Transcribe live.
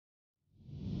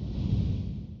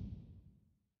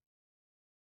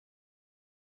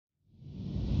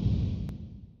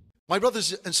My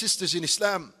brothers and sisters in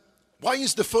Islam, why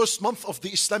is the first month of the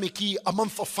Islamic year a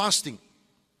month of fasting?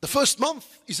 The first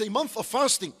month is a month of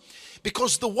fasting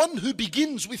because the one who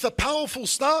begins with a powerful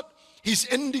start, his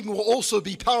ending will also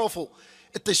be powerful.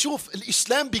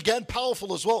 Islam began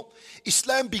powerful as well.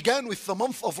 Islam began with the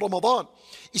month of Ramadan.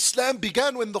 Islam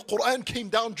began when the Qur'an came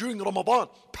down during Ramadan.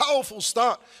 Powerful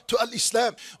start to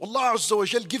Al-Islam. Allah Azza wa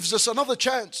Jal gives us another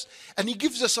chance, and He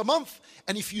gives us a month,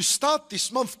 and if you start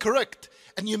this month correct,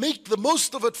 and you make the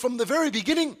most of it from the very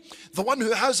beginning, the one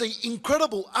who has an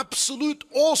incredible, absolute,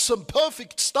 awesome,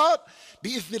 perfect start,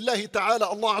 bi'ithnillahi ta'ala,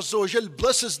 Allah Azza wa Jal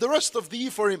blesses the rest of the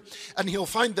year for him, and he'll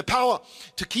find the power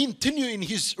to continue in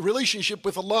his relationship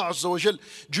with Allah Azza wa Jal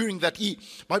during that year.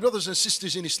 My brothers and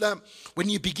sisters in Islam, when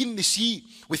you begin this year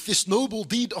with this noble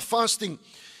deed of fasting,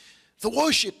 the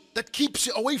worship that keeps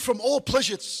you away from all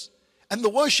pleasures, and the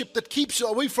worship that keeps you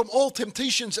away from all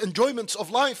temptations, enjoyments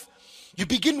of life, you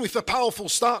begin with a powerful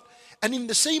start. And in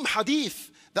the same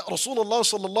hadith that Rasulullah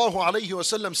sallallahu alayhi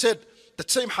wasallam said, that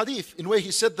same hadith in where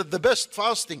he said that the best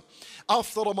fasting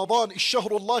after Ramadan is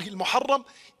Shahrullah al-Muharram,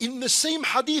 in the same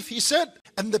hadith he said,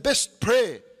 and the best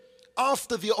prayer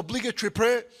after the obligatory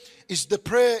prayer is the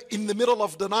prayer in the middle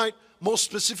of the night, more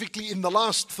specifically in the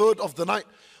last third of the night.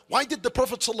 Why did the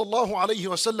Prophet sallallahu alayhi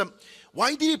wasallam,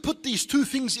 why did he put these two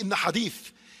things in the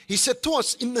hadith? He said to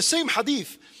us in the same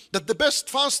hadith that the best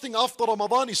fasting after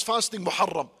Ramadan is fasting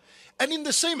Muharram. And in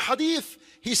the same hadith,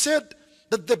 he said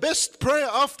that the best prayer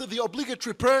after the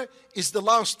obligatory prayer is the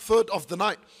last third of the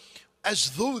night.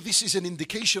 As though this is an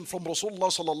indication from Rasulullah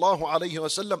sallallahu alayhi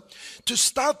wasallam to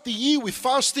start the year with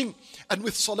fasting and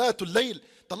with Salatul Layl,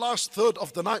 the last third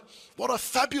of the night. What a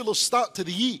fabulous start to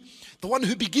the year. The one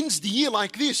who begins the year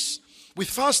like this, with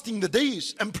fasting the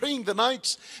days and praying the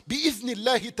nights,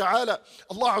 bi'ithnillahi ta'ala,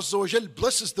 Allah Azza wa Jal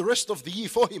blesses the rest of the year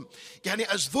for him.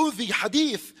 Yani as though the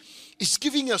hadith is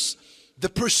giving us the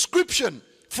prescription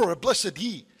for a blessed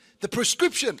year. The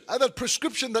prescription, that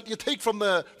prescription that you take from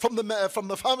the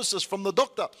pharmacist, from the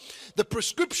doctor. The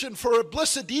prescription for a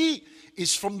blessed year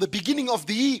is from the beginning of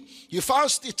the year. You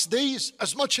fast its days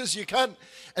as much as you can,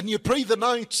 and you pray the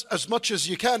nights as much as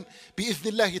you can.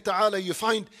 Bi-idhnillahi ta'ala, you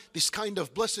find this kind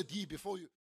of blessed year before you.